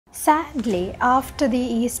Sadly, after the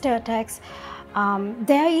Easter attacks,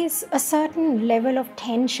 there is a certain level of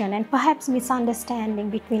tension and perhaps misunderstanding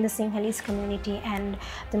between the Sinhalese community and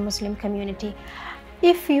the Muslim community.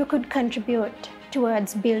 If you could contribute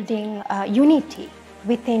towards building unity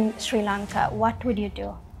within Sri Lanka, what would you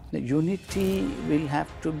do? The unity will have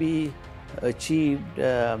to be achieved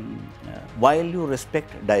while you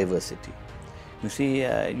respect diversity. You see,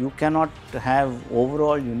 you cannot have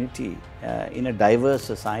overall unity in a diverse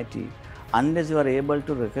society unless you are able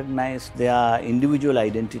to recognize their individual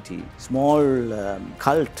identity. Small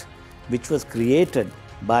cult which was created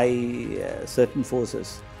by certain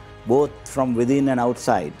forces, both from within and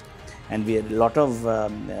outside. And a lot of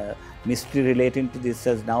mystery relating to this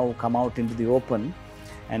has now come out into the open,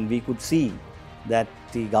 and we could see that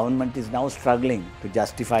the government is now struggling to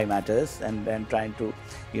justify matters and trying to,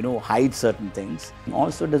 hide certain things.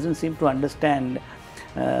 Also doesn't seem to understand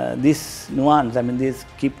this nuance. I mean, they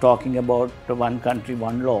keep talking about one country,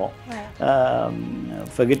 one law, right.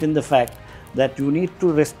 Forgetting the fact that you need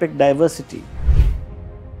to respect diversity.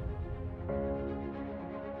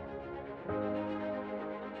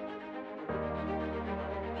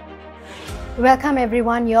 Welcome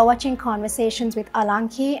everyone, you're watching Conversations with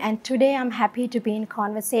Alanki, and today I'm happy to be in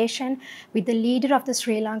conversation with the leader of the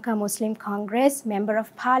Sri Lanka Muslim Congress, Member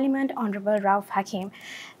of Parliament, Honorable Rauff Hakeem.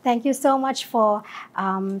 Thank you so much for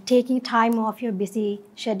taking time off your busy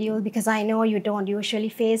schedule, because I know you don't usually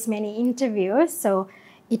face many interviews, so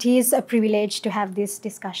it is a privilege to have this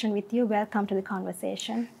discussion with you. Welcome to the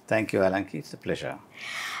conversation. Thank you, Alanki. It's a pleasure.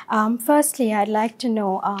 Firstly, I'd like to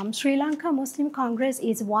know, Sri Lanka Muslim Congress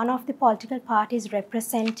is one of the political parties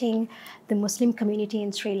representing the Muslim community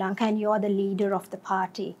in Sri Lanka, and you're the leader of the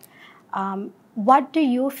party. What do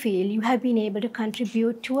you feel you have been able to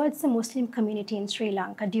contribute towards the Muslim community in Sri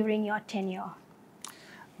Lanka during your tenure?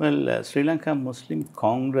 Well, Sri Lanka Muslim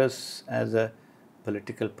Congress as a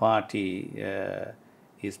political party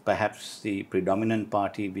is perhaps the predominant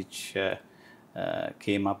party which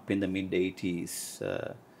came up in the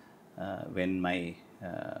mid-80s when my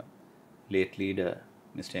late leader,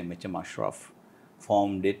 Mr. M.H.M. Ashraf,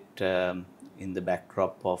 formed it in the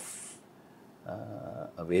backdrop of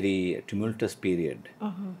a very tumultuous period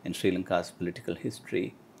in Sri Lanka's political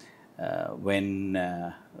history, when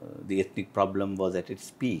the ethnic problem was at its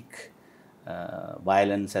peak.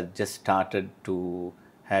 Violence had just started to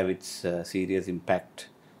have its serious impact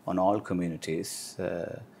on all communities,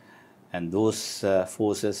 and those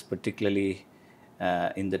forces, particularly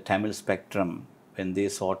in the Tamil spectrum, when they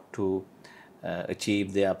sought to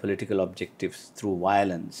achieve their political objectives through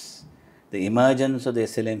violence, the emergence of the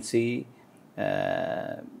SLMC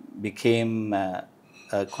became a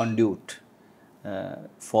conduit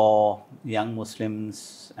for young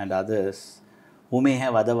Muslims and others who may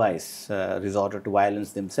have otherwise resorted to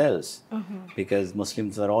violence themselves, because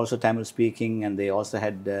Muslims were also Tamil speaking and they also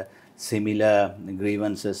had similar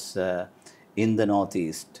grievances in the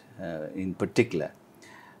Northeast in particular.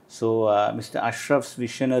 So Mr. Ashraf's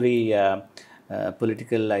visionary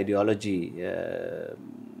political ideology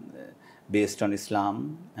based on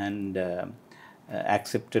Islam and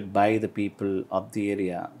accepted by the people of the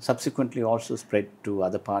area subsequently also spread to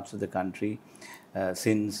other parts of the country.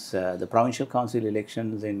 Since the provincial council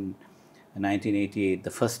elections in 1988,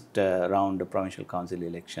 the first round of provincial council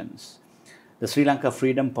elections, the Sri Lanka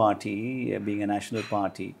Freedom Party, being a national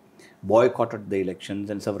party, boycotted the elections,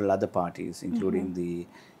 and several other parties, including the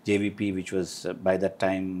JVP, which was by that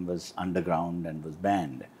time was underground and was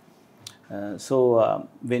banned. So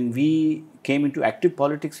when we came into active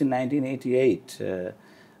politics in 1988,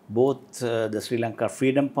 both the Sri Lanka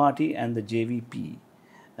Freedom Party and the JVP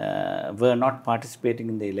were not participating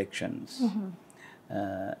in the elections.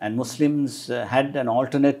 And Muslims had an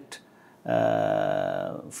alternate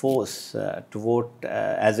force to vote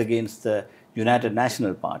as against the United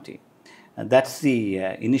National Party. And that's the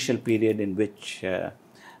initial period in which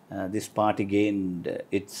this party gained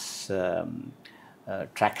its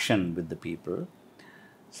traction with the people.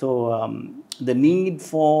 So the need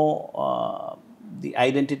for the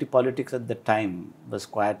identity politics at the time was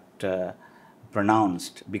quite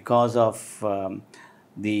pronounced because of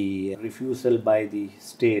the refusal by the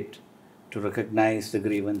state to recognize the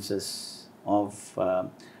grievances of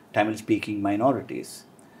Tamil-speaking minorities.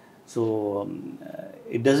 So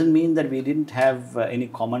it doesn't mean that we didn't have any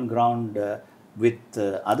common ground with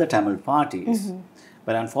other Tamil parties,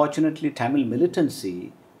 but unfortunately Tamil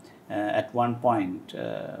militancy at one point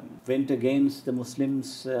went against the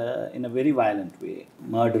Muslims in a very violent way,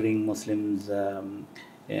 murdering Muslims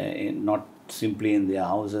not simply in their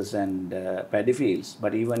houses and paddy fields,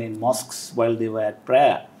 but even in mosques while they were at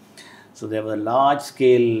prayer. So there were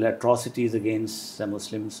large-scale atrocities against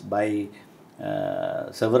Muslims by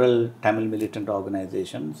several Tamil militant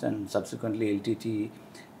organizations, and subsequently LTT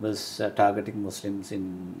was targeting Muslims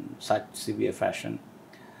in such severe fashion.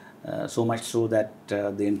 So much so that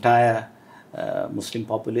the entire Muslim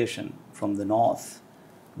population from the north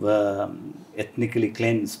were ethnically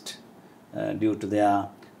cleansed due to their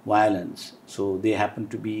violence. So they happen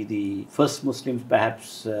to be the first Muslims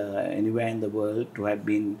perhaps anywhere in the world to have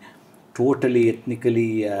been totally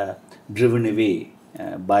ethnically driven away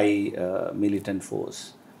by militant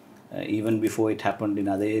force. Even before it happened in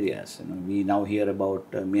other areas. We now hear about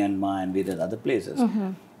Myanmar and various other places,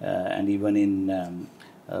 and even in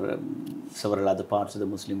several other parts of the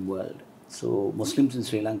Muslim world. So Muslims in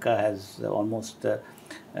Sri Lanka has almost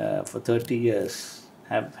for 30 years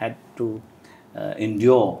have had to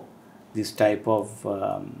endure this type of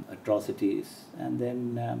atrocities. And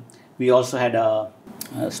then we also had a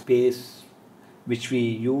space which we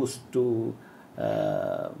used to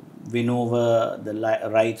win over the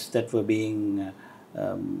rights that were being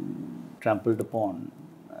trampled upon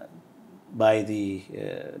by the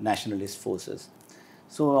nationalist forces.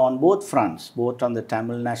 So on both fronts, both on the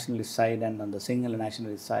Tamil nationalist side and on the Sinhala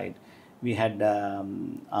nationalist side, we had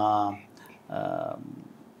our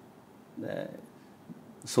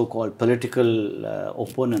so-called political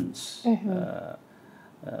opponents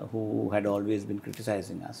who had always been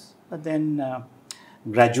criticizing us. But then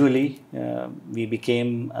gradually we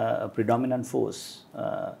became a predominant force,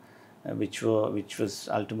 which was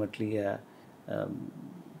ultimately a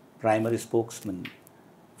primary spokesman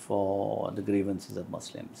for the grievances of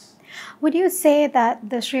Muslims. Would you say that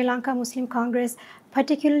the Sri Lanka Muslim Congress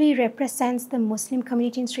particularly represents the Muslim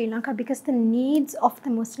community in Sri Lanka because the needs of the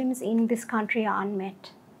Muslims in this country are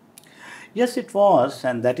unmet? Yes, it was,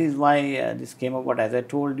 and that is why this came about. As I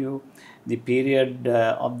told you, the period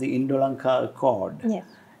of the Indo-Lanka Accord, yes.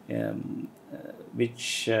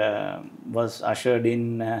 Which was ushered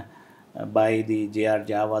in by the J.R.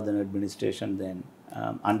 Jayawardene administration then,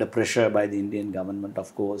 under pressure by the Indian government,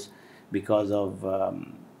 of course, because of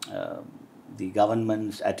the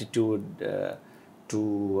government's attitude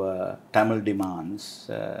to Tamil demands.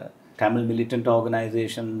 Tamil militant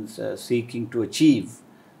organizations seeking to achieve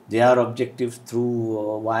their objectives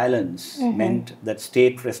through violence meant that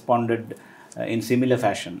state responded in similar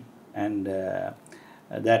fashion, and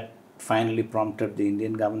that finally prompted the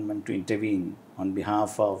Indian government to intervene on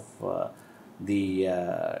behalf of the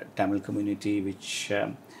Tamil community, which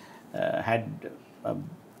had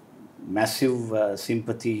massive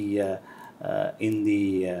sympathy in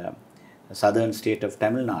the southern state of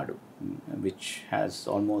Tamil Nadu, which has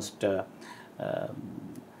almost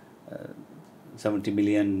 70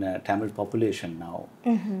 million Tamil population now.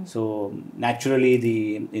 So naturally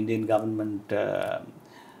the Indian government felt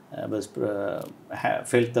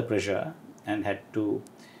the pressure and had to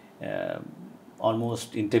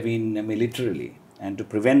almost intervene militarily. And to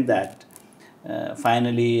prevent that,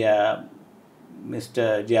 finally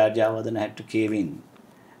Mr. J.R. Jayawardene had to cave in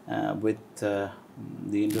with the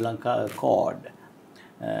Indo-Lanka Accord,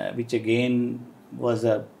 which again was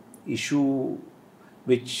a issue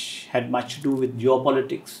which had much to do with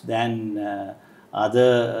geopolitics than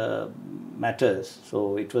other matters.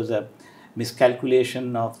 So it was a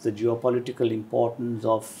miscalculation of the geopolitical importance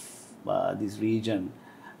of this region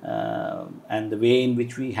and the way in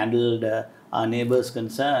which we handled our neighbors'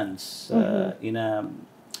 concerns in a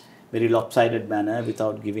very lopsided manner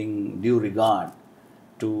without giving due regard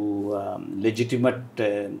to legitimate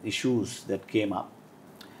issues that came up.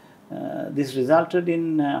 This resulted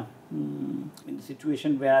in a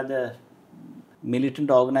situation where the militant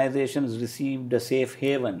organizations received a safe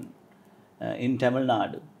haven in Tamil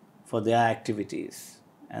Nadu for their activities,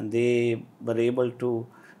 and they were able to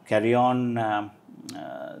carry on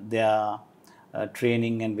their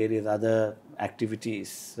training and various other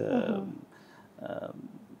activities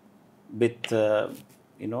with the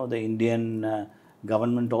Indian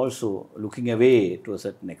government also looking away to a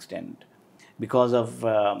certain extent, because of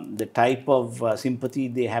the type of sympathy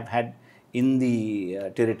they have had in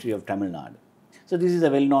the territory of Tamil Nadu. So this is a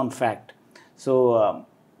well-known fact. So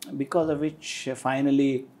because of which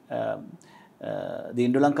finally the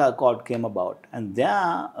Indo-Lanka Accord came about, and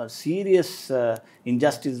there a serious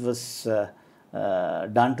injustice was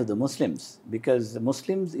done to the Muslims, because the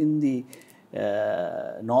Muslims in the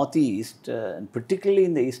northeast, and particularly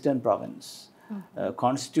in the eastern province,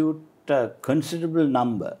 constitute a considerable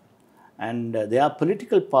number, and their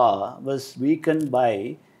political power was weakened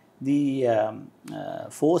by the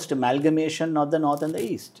forced amalgamation of the north and the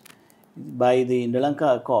east. By the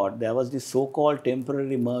Indo-Lanka Accord, there was this so-called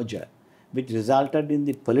temporary merger, which resulted in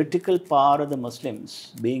the political power of the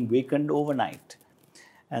Muslims being weakened overnight.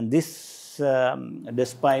 And this,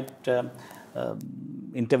 despite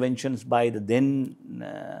interventions by the then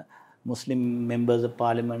Muslim members of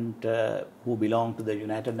parliament who belonged to the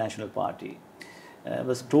United National Party,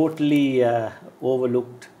 was totally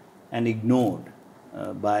overlooked and ignored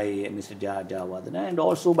by Mr. Jawardena and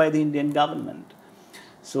also by the Indian government.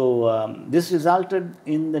 So this resulted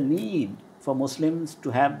in the need for Muslims to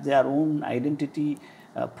have their own identity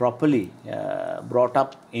properly brought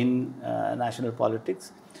up in national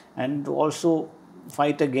politics, and also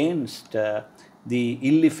fight against the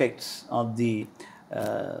ill effects of the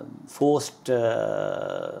forced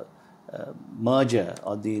merger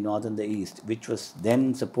of the North and the East, which was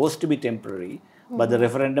then supposed to be temporary, but the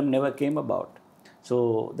referendum never came about.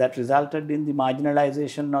 So that resulted in the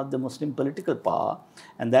marginalization of the Muslim political power,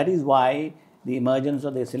 and that is why the emergence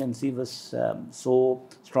of the SLMC was so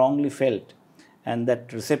strongly felt, and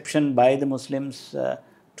that reception by the Muslims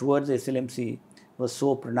towards the SLMC was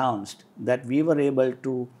so pronounced that we were able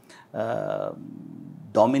to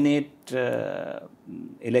dominate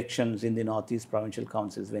elections in the Northeast Provincial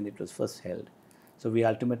Councils when it was first held. So we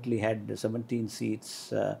ultimately had 17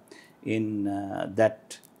 seats in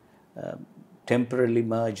that temporarily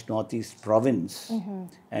merged Northeast province,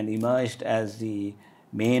 and emerged as the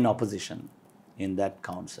main opposition in that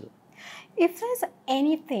council. If there's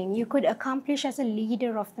anything you could accomplish as a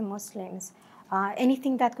leader of the Muslims,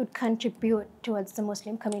 anything that could contribute towards the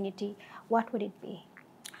Muslim community, what would it be?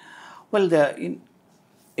 Well, in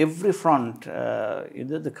every front,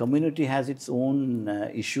 the community has its own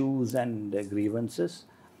issues and grievances,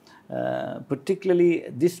 particularly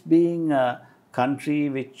this being a country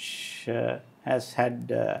which has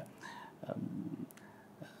had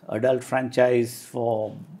adult franchise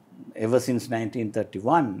for ever since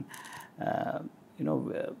 1931.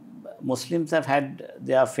 Muslims have had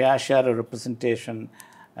their fair share of representation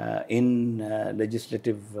in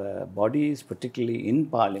legislative bodies, particularly in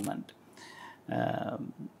parliament.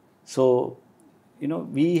 So,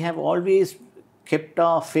 we have always kept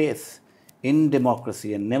our faith in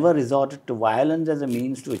democracy and never resorted to violence as a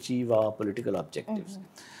means to achieve our political objectives.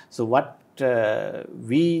 So what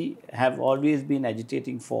we have always been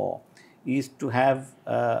agitating for is to have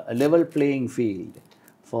a level playing field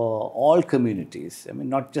for all communities. I mean,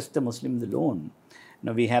 not just the Muslims alone.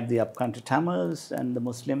 We have the upcountry Tamils and the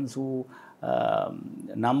Muslims who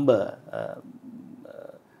number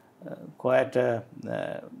quite a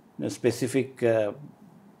specific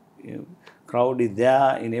crowd is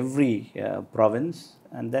there in every province,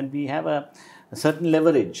 and then we have a certain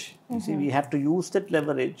leverage. You see, we have to use that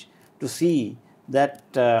leverage to see that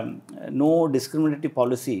no discriminatory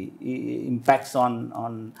policy impacts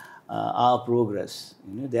on our progress.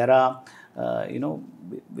 There are,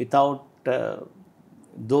 without,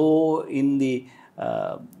 though in the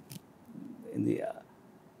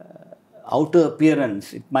outer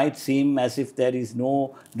appearance, it might seem as if there is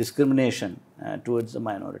no discrimination towards the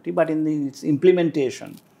minority, but in its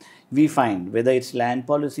implementation, we find, whether it's land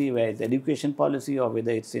policy, whether it's education policy, or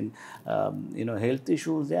whether it's in health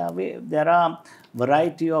issues, there are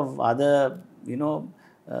variety of other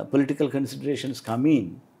political considerations come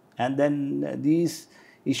in, and then these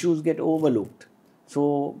issues get overlooked.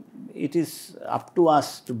 So it is up to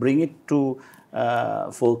us to bring it to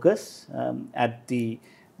focus at the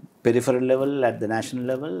peripheral level, at the national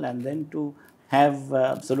level, and then to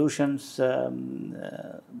have solutions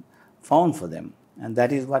found for them. And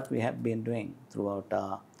that is what we have been doing throughout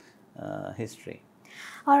our history.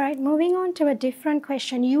 All right, moving on to a different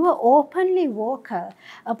question. You were openly vocal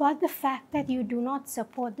about the fact that you do not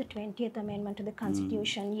support the 20th Amendment to the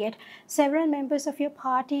Constitution, yet several members of your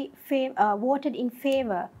party voted in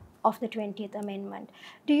favor of the 20th Amendment.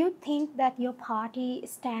 Do you think that your party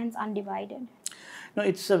stands undivided? No,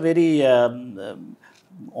 it's a very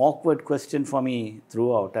awkward question for me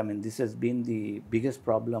throughout. I mean, this has been the biggest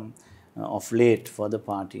problem of late for the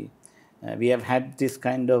party. We have had this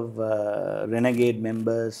kind of renegade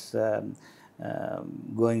members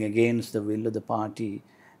going against the will of the party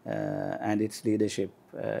and its leadership.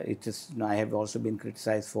 I have also been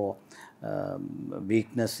criticized for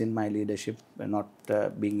weakness in my leadership and not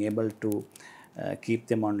being able to keep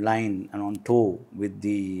them on line and on toe with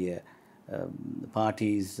the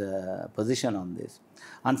party's position on this.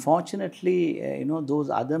 Unfortunately,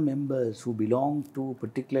 those other members who belong to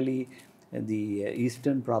particularly the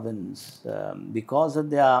eastern province, because of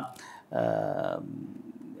their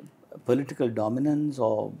political dominance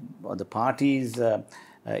or the party's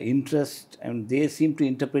interest, and they seem to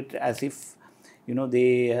interpret as if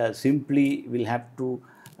they simply will have to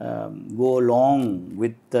go along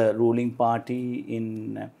with the ruling party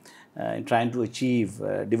in trying to achieve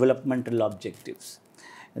developmental objectives.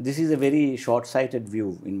 This is a very short-sighted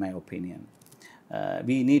view, in my opinion.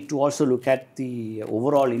 We need to also look at the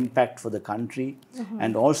overall impact for the country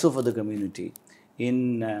and also for the community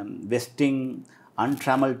in vesting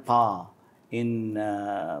untrammeled power in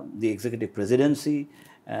the executive presidency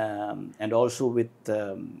and also with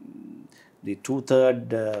the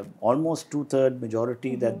almost two-third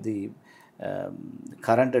majority that the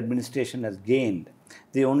current administration has gained.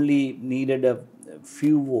 They only needed a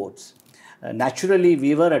few votes. Naturally,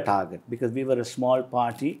 we were a target because we were a small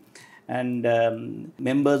party, and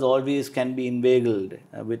members always can be inveigled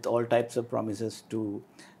with all types of promises to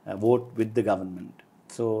vote with the government.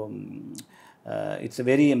 So it's a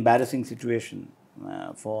very embarrassing situation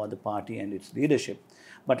for the party and its leadership.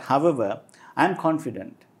 But however, I am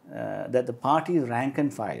confident that the party's rank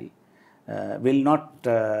and file will not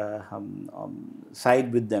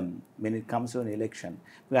side with them when it comes to an election.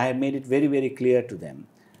 I have made it very, very clear to them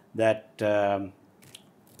that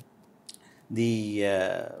the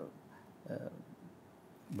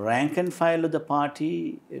rank and file of the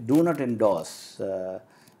party do not endorse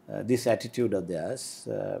this attitude of theirs.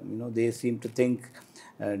 They seem to think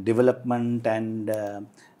development and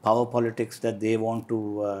power politics that they want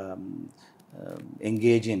to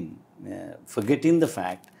engage in, forgetting the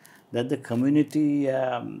fact that the community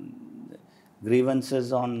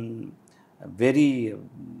grievances on very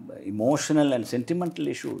emotional and sentimental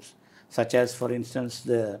issues, such as, for instance,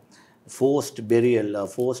 the forced burial or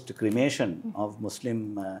forced cremation of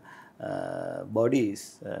Muslim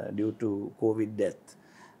bodies due to COVID death,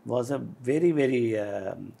 was a very, very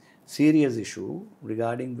serious issue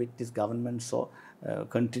regarding which this government saw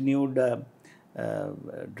continued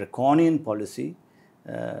draconian policy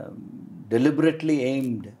deliberately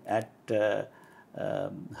aimed at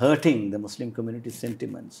hurting the Muslim community's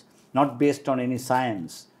sentiments, not based on any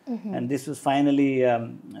science. And this was finally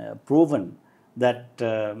proven that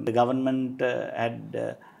the government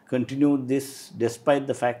had continued this despite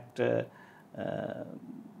the fact that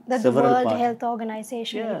the World Health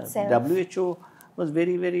Organization itself. WHO was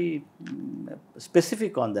very, very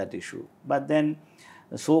specific on that issue. But then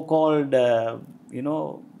so-called,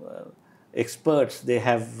 experts they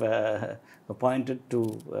have appointed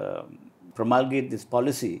to promulgate this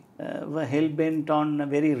policy were hell-bent on a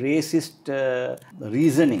very racist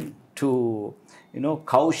reasoning to,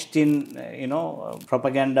 couched in,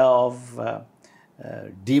 propaganda of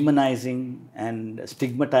demonizing and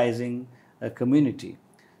stigmatizing a community.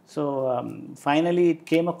 So finally it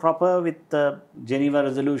came a cropper with the Geneva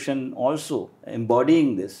Resolution also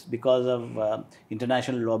embodying this because of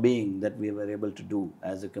international lobbying that we were able to do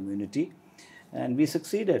as a community. And we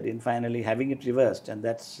succeeded in finally having it reversed, and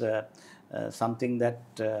that's something that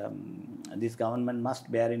this government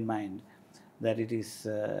must bear in mind, that it is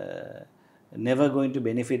never going to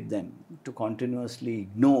benefit them to continuously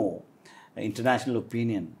ignore international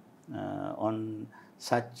opinion on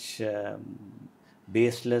such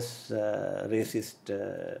baseless racist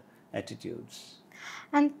attitudes.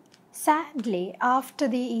 And sadly, after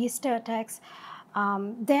the Easter attacks,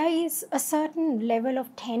 there is a certain level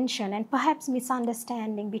of tension and perhaps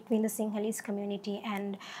misunderstanding between the Sinhalese community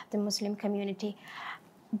and the Muslim community.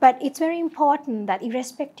 But it's very important that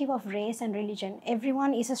irrespective of race and religion,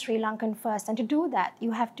 everyone is a Sri Lankan first. And to do that,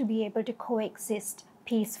 you have to be able to coexist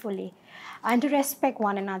peacefully and to respect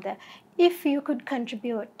one another. If you could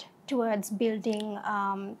contribute towards building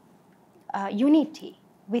unity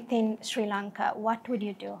within Sri Lanka, what would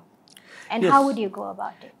you do? And how would you go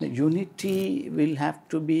about it? The unity will have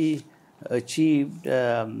to be achieved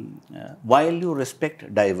while you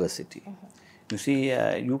respect diversity. You see,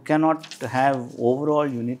 you cannot have overall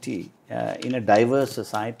unity in a diverse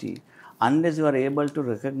society unless you are able to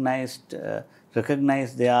recognize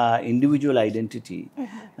their individual identity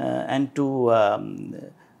and to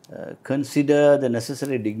consider the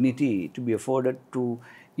necessary dignity to be afforded to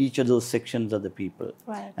each of those sections of the people.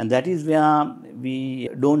 Right. And that is where we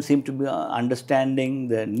don't seem to be understanding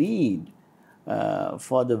the need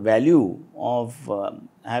for the value of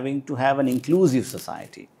having to have an inclusive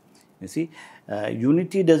society. You see,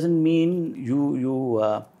 unity doesn't mean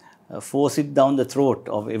you force it down the throat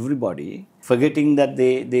of everybody, forgetting that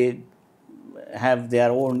they have their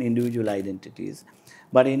own individual identities.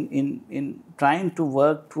 But in trying to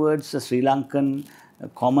work towards a Sri Lankan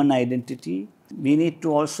common identity, we need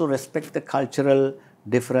to also respect the cultural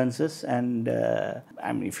differences. And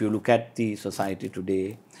I mean, if you look at the society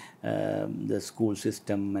today, the school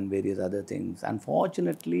system and various other things,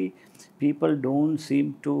 unfortunately, people don't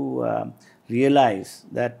seem to realize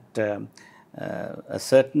that a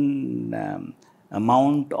certain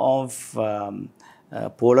amount of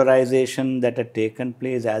polarization that had taken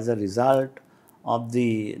place as a result of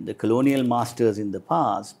the colonial masters in the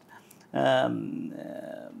past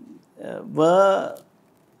were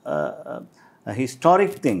a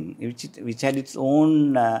historic thing which had its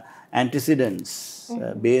own antecedents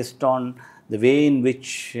based on the way in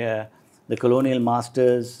which the colonial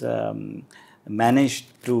masters managed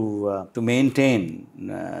to maintain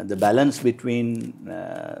the balance between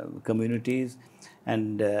communities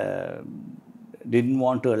and didn't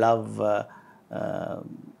want to allow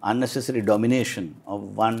unnecessary domination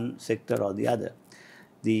of one sector or the other.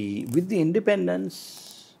 With the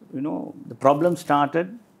independence, the problem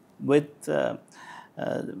started with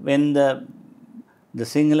when the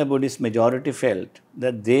Sinhala Buddhist majority felt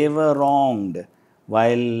that they were wronged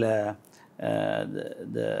while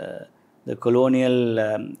the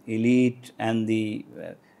colonial elite and the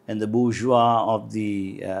bourgeois of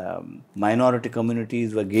the minority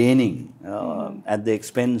communities were gaining at the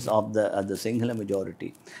expense of the Sinhala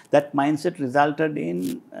majority. That mindset resulted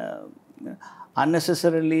in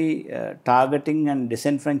unnecessarily targeting and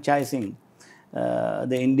disenfranchising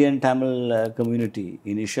the Indian Tamil community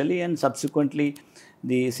initially, and subsequently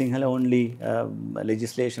the Sinhala only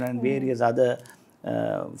legislation and various other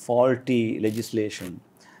faulty legislation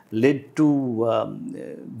led to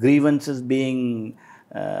grievances being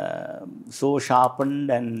so sharpened,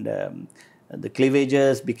 and the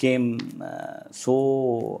cleavages became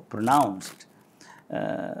so pronounced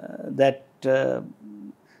that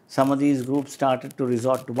some of these groups started to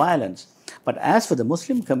resort to violence. But as for the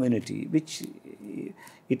Muslim community, which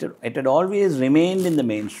it had always remained in the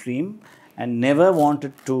mainstream and never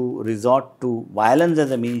wanted to resort to violence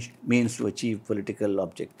as a means to achieve political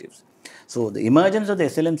objectives. So the emergence of the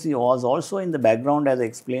SLMC was also in the background, as I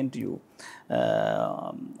explained to you,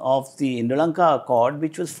 of the Indo-Lanka Accord,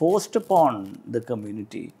 which was forced upon the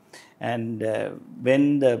community. And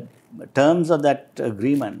when the terms of that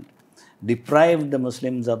agreement deprived the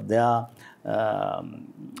Muslims of their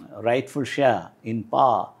rightful share in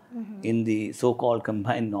power in the so-called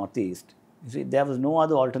combined Northeast, you see, there was no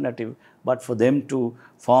other alternative but for them to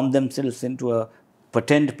form themselves into a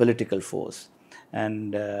potent political force.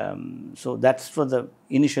 And so that's for the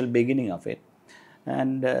initial beginning of it.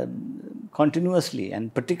 And continuously,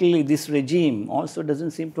 and particularly this regime also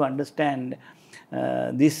doesn't seem to understand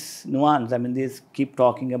this nuance. I mean, they keep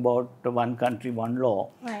talking about one country, one law,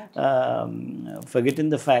 right. Forgetting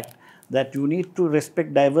the fact that you need to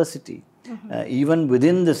respect diversity, even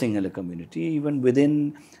within the Sinhala community, even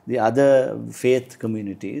within the other faith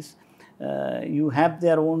communities. You have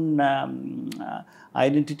their own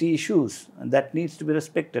identity issues, and that needs to be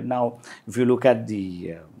respected. Now, if you look at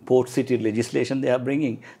the port city legislation they are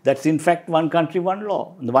bringing, that's in fact one country, one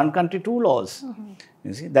law, the one country, two laws.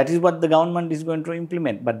 You see, that is what the government is going to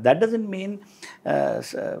implement. But that doesn't mean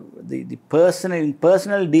the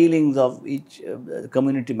personal dealings of each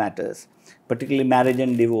community matters, particularly marriage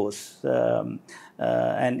and divorce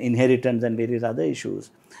and inheritance and various other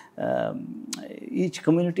issues. Each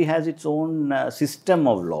community has its own system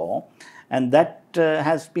of law, and that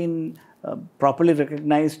has been properly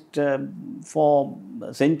recognized for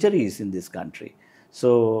centuries in this country.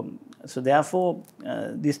 So therefore,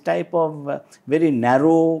 this type of very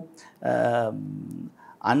narrow,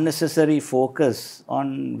 unnecessary focus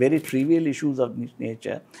on very trivial issues of this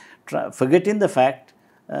nature, forgetting the fact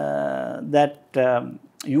that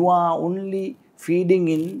you are only feeding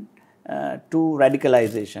in to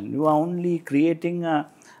radicalization. You are only creating a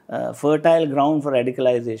fertile ground for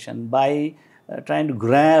radicalization by trying to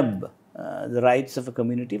grab the rights of a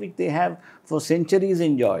community which they have for centuries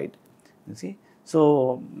enjoyed. You see?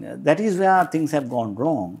 So that is where things have gone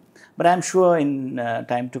wrong. But I am sure in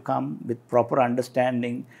time to come, with proper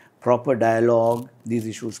understanding, proper dialogue, these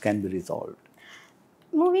issues can be resolved.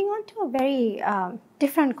 Moving on to a very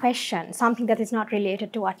different question, something that is not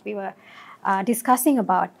related to what we were discussing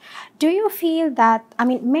about. Do you feel that, I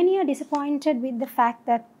mean, many are disappointed with the fact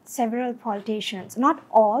that several politicians, not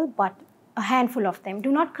all, but a handful of them,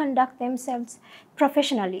 do not conduct themselves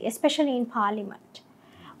professionally, especially in Parliament.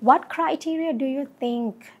 What criteria do you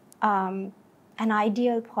think an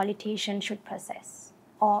ideal politician should possess?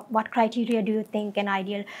 Or what criteria do you think an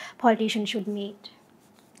ideal politician should meet?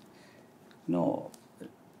 No,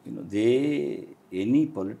 any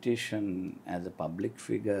politician as a public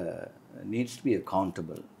figure needs to be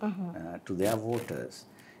accountable to their voters.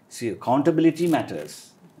 See, accountability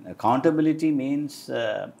matters. Accountability means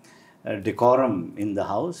decorum in the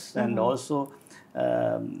house and also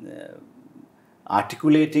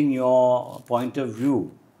articulating your point of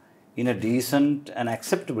view in a decent and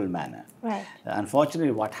acceptable manner. Right.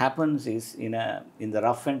 Unfortunately, what happens is in the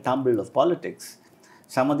rough and tumble of politics,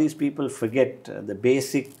 some of these people forget the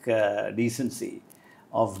basic decency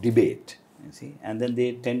of debate, you see, and then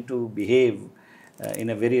they tend to behave in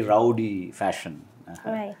a very rowdy fashion.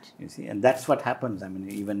 Right. You see, and that's what happens. I mean,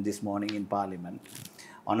 even this morning in Parliament,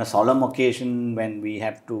 on a solemn occasion when we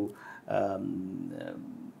have to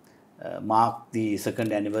mark the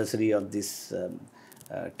second anniversary of this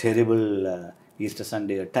terrible Easter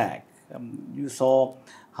Sunday attack, you saw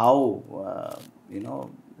how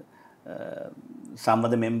some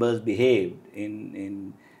of the members behaved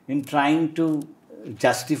in trying to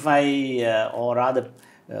justify or rather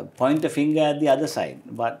point a finger at the other side.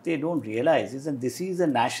 What they don't realize is that this is a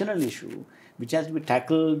national issue which has to be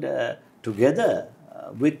tackled together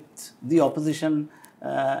with the opposition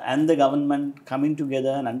and the government coming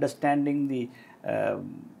together and understanding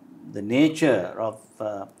the nature of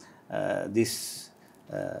this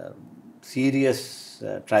serious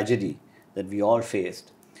tragedy that we all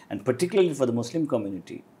faced, and particularly for the Muslim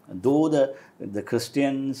community. Though the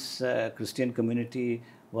Christian community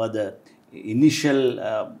were the initial,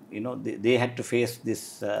 they had to face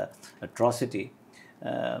this atrocity.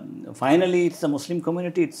 Finally, it's the Muslim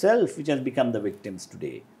community itself which has become the victims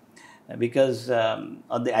today, because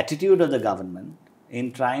of the attitude of the government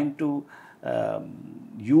in trying to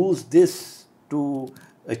use this to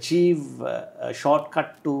achieve a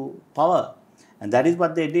shortcut to power. And that is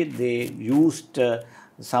what they did. They used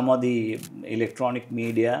some of the electronic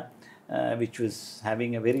media, which was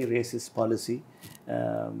having a very racist policy,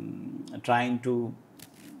 trying to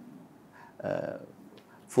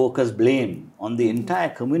focus blame on the entire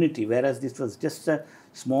community, whereas this was just a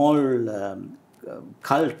small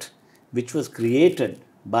cult which was created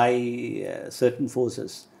by certain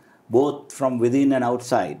forces, both from within and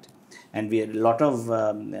outside. And we had a lot of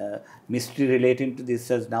mystery relating to this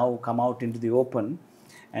has now come out into the open,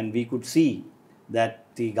 and we could see that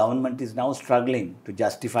the government is now struggling to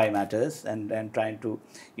justify matters and trying to,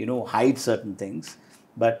 hide certain things.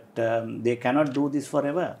 But they cannot do this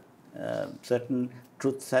forever. Certain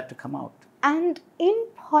truths had to come out. And in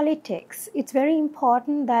politics, it's very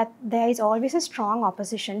important that there is always a strong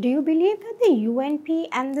opposition. Do you believe that the UNP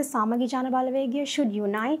and the Samagi Jana Balawegaya should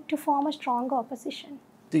unite to form a stronger opposition?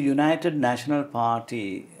 The United National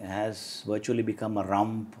Party has virtually become a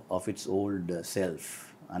rump of its old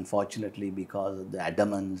self, unfortunately, because of the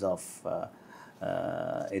adamance of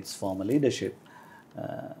its former leadership.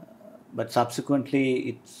 But subsequently,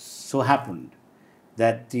 it so happened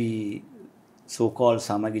that the so-called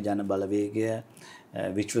Samagi Jana Balawegaya,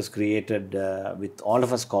 which was created with all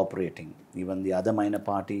of us cooperating, even the other minor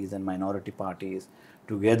parties and minority parties,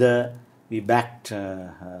 together we backed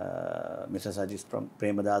Mr. Sajid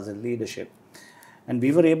Premadas's leadership. And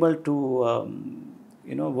we were able to,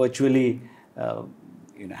 virtually,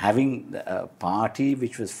 having a party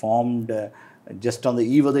which was formed just on the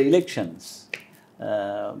eve of the elections,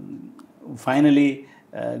 finally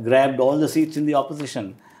grabbed all the seats in the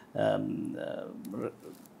opposition,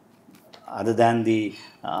 other than the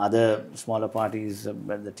other smaller parties, the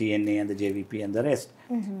TNA and the JVP and the rest.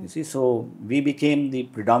 You see, so we became the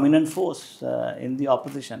predominant force in the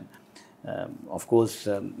opposition. Of course,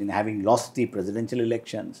 in having lost the presidential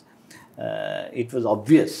elections, it was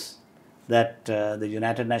obvious that the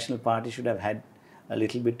United National Party should have had a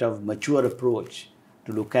little bit of mature approach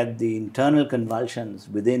to look at the internal convulsions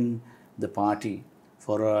within the party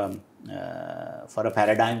for a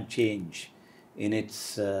paradigm change in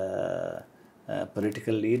its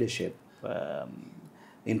political leadership.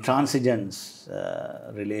 Intransigence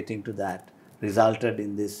relating to that resulted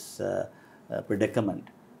in this predicament.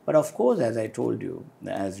 But of course, as I told you,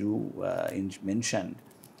 as you mentioned,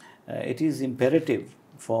 it is imperative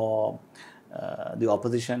for the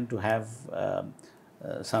opposition to have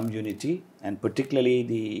some unity, and particularly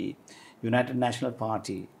the United National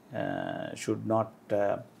Party should look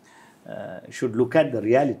at the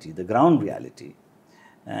reality, the ground reality,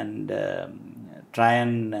 and try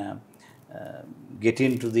and get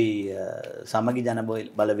into the Samagi Jana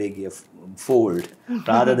Balawegaya fold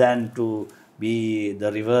rather than to be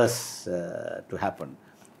the reverse to happen.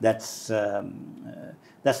 That's a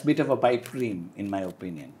bit of a pipe dream, in my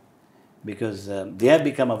opinion, because they have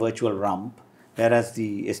become a virtual rump, whereas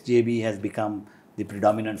the SJB has become the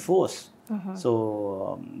predominant force.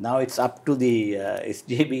 So now it's up to the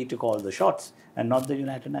SJB to call the shots and not the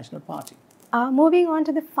United National Party. Moving on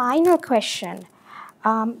to the final question.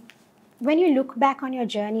 When you look back on your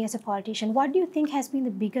journey as a politician, what do you think has been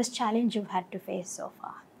the biggest challenge you've had to face so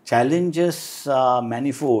far? Challenges are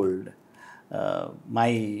manifold.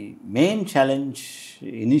 my main challenge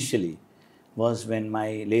initially was when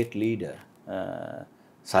my late leader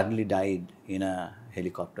suddenly died in a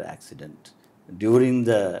helicopter accident during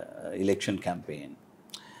the election campaign.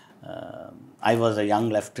 I was a young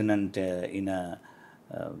lieutenant in a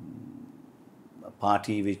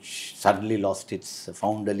party which suddenly lost its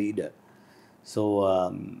founder leader.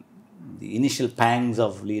 So the initial pangs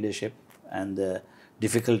of leadership and the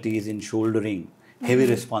difficulties in shouldering heavy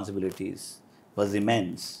responsibilities was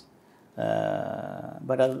immense.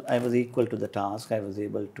 But I was equal to the task. I was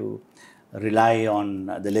able to rely on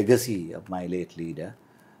the legacy of my late leader.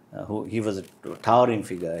 He was a towering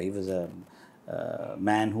figure. He was a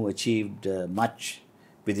man who achieved much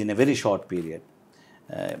within a very short period.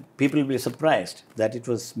 People will be surprised that it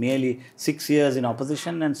was merely 6 years in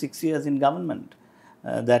opposition and 6 years in government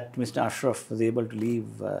that Mr. Ashraf was able to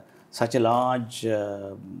leave such a large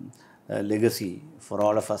legacy for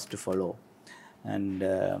all of us to follow. And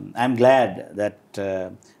I'm glad that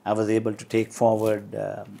I was able to take forward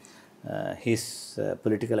his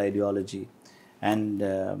political ideology and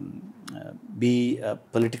be a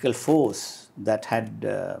political force that had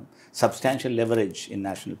substantial leverage in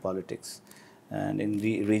national politics. And in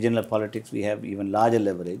the regional politics, we have even larger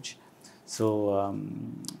leverage. So,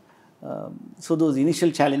 so those initial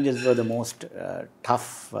challenges were the most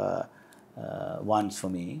tough ones for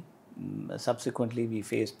me. Subsequently, we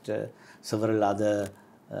faced several other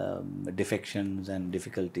defections and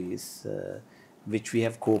difficulties, which we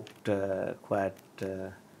have coped quite,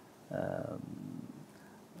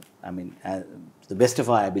 I mean, to the best of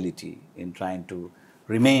our ability in trying to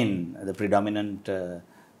remain the predominant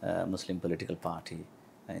Muslim political party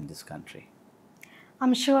in this country.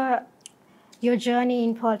 I'm sure your journey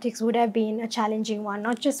in politics would have been a challenging one,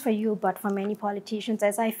 not just for you, but for many politicians,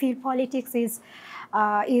 as I feel politics is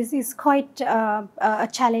quite a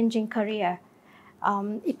challenging career.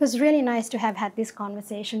 It was really nice to have had this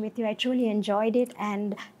conversation with you. I truly enjoyed it,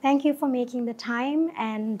 and thank you for making the time.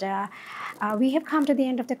 And we have come to the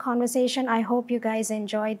end of the conversation. I hope you guys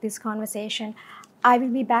enjoyed this conversation. I will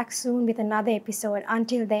be back soon with another episode.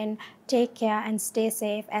 Until then, take care and stay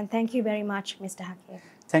safe. And thank you very much, Mr. Hakeem.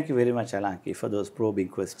 Thank you very much, Alanki, for those probing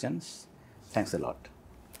questions. Thanks a lot.